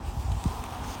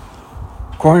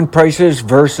Corn prices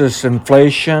versus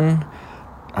inflation.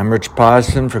 I'm Rich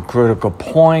Poston for Critical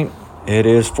Point. It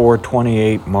is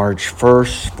 4:28 March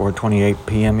 1st, 4:28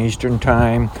 p.m. Eastern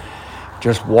Time.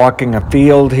 Just walking a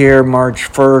field here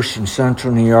March 1st in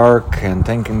central New York and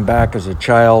thinking back as a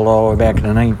child all the way back in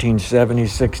the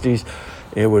 1970s, 60s,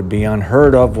 it would be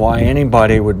unheard of why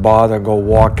anybody would bother go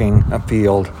walking a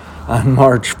field on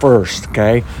March 1st,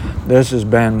 okay? This has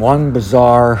been one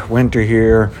bizarre winter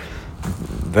here.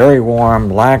 Very warm,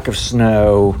 lack of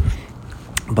snow,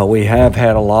 but we have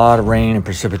had a lot of rain and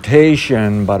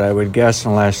precipitation, but I would guess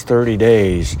in the last 30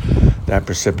 days that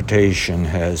precipitation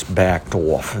has backed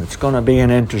off. It's going to be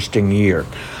an interesting year.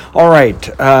 All right,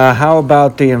 how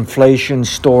about the inflation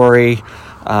story?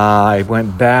 I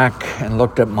went back and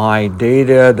looked at my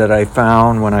data that I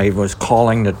found when I was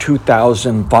calling the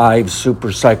 2005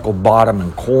 supercycle bottom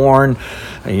in corn.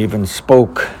 I even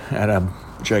spoke at a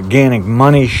gigantic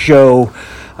money show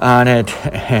on it,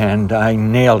 and I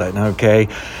nailed it, okay?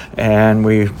 And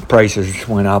prices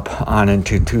went up on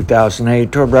into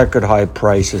 2008 to a record high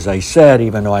price, as I said,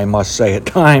 even though I must say at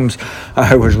times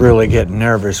I was really getting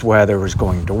nervous whether it was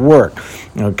going to work,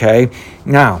 okay?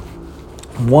 Now,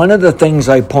 one of the things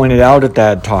I pointed out at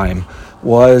that time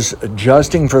was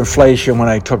adjusting for inflation when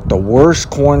I took the worst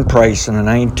corn price in the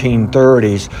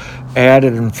 1930s,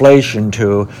 added inflation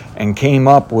to, and came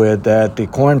up with that the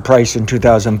corn price in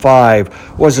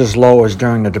 2005 was as low as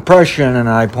during the Depression, and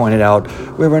I pointed out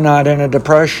we were not in a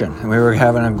depression. We were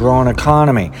having a growing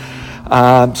economy.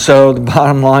 So the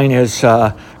bottom line is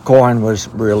corn was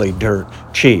really dirt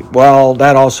cheap. Well,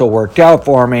 that also worked out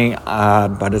for me,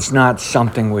 but it's not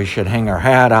something we should hang our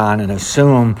hat on and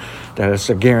assume that it's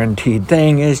a guaranteed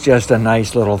thing. It's just a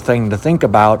nice little thing to think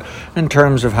about in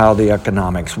terms of how the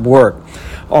economics work.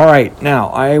 All right,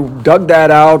 now I dug that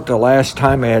out. The last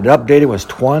time I had updated was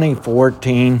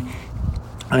 2014,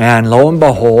 and lo and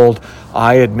behold,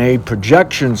 I had made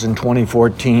projections in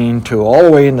 2014 to all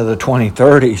the way into the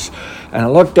 2030s. And I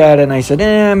looked at it and I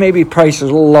said, maybe price is a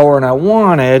little lower than I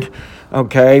wanted,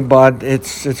 okay, but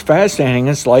it's fascinating.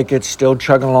 It's like it's still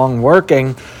chugging along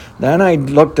working. Then I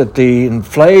looked at the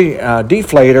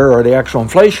deflator, or the actual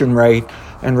inflation rate,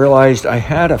 and realized I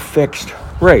had a fixed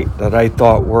rate that I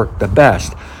thought worked the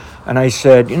best. And I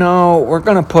said, we're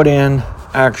going to put in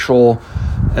actual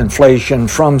inflation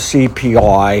from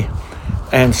CPI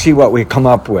and see what we come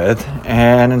up with.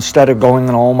 And instead of going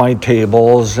on all my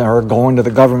tables or going to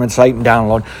the government site and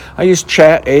download, I used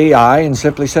Chat AI and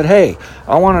simply said, hey,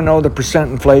 I want to know the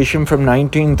percent inflation from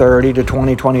 1930 to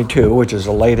 2022, which is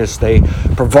the latest they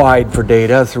provide for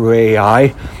data through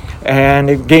AI. And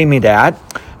it gave me that.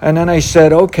 And then I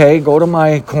said, okay, go to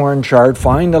my corn chart,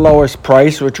 find the lowest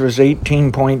price, which was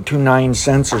 18.29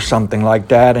 cents or something like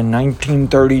that in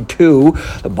 1932,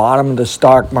 the bottom of the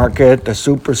stock market, the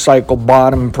super cycle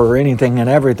bottom for anything and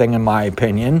everything, in my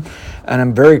opinion. And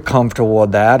I'm very comfortable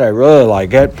with that. I really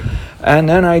like it. And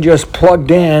then I just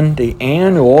plugged in the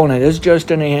annual, and it is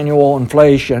just an annual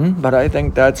inflation, but I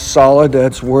think that's solid,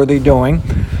 that's worthy doing,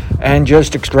 and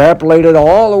just extrapolated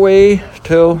all the way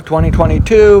to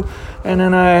 2022. And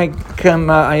then I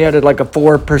added like a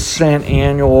 4%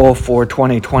 annual for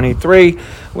 2023.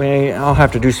 I'll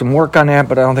have to do some work on that,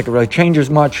 but I don't think it really changes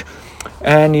much.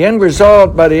 And the end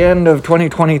result, by the end of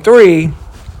 2023,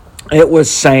 it was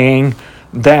saying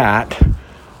that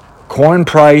corn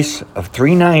price of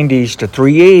 390s to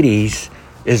 380s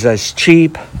is as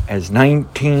cheap as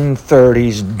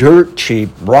 1930s, dirt cheap,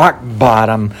 rock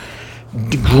bottom,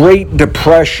 Great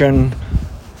Depression,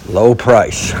 low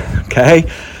price, okay?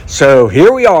 So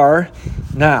here we are.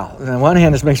 Now, on one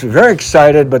hand, this makes me very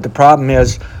excited, but the problem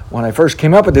is, when I first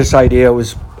came up with this idea,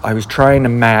 I was trying to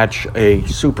match a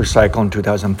super cycle in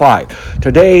 2005.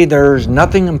 Today, there's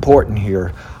nothing important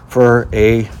here for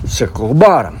a cyclical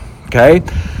bottom, okay?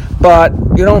 But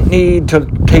you don't need to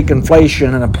take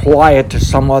inflation and apply it to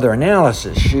some other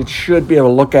analysis. You should be able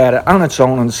to look at it on its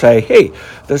own and say, hey,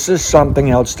 this is something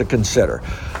else to consider.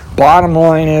 Bottom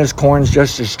line is, corn's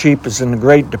just as cheap as in the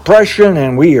Great Depression,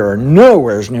 and we are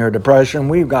nowhere near depression.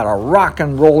 We've got a rock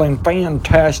and rolling,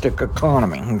 fantastic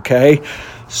economy, okay?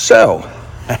 So,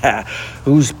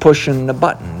 who's pushing the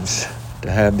buttons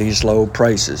to have these low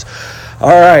prices?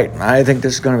 All right, I think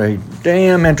this is going to be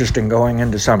damn interesting going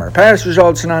into summer. Past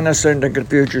results are not necessarily indicative of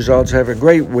future results. Have a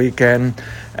great weekend,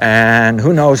 and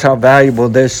who knows how valuable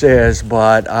this is,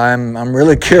 but I'm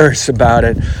really curious about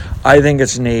it. I think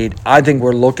it's neat. I think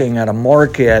we're looking at a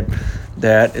market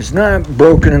that is not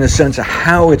broken in the sense of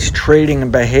how it's trading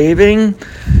and behaving,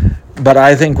 but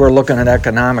I think we're looking at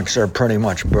economics that are pretty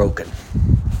much broken.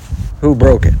 Who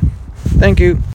broke it? Thank you.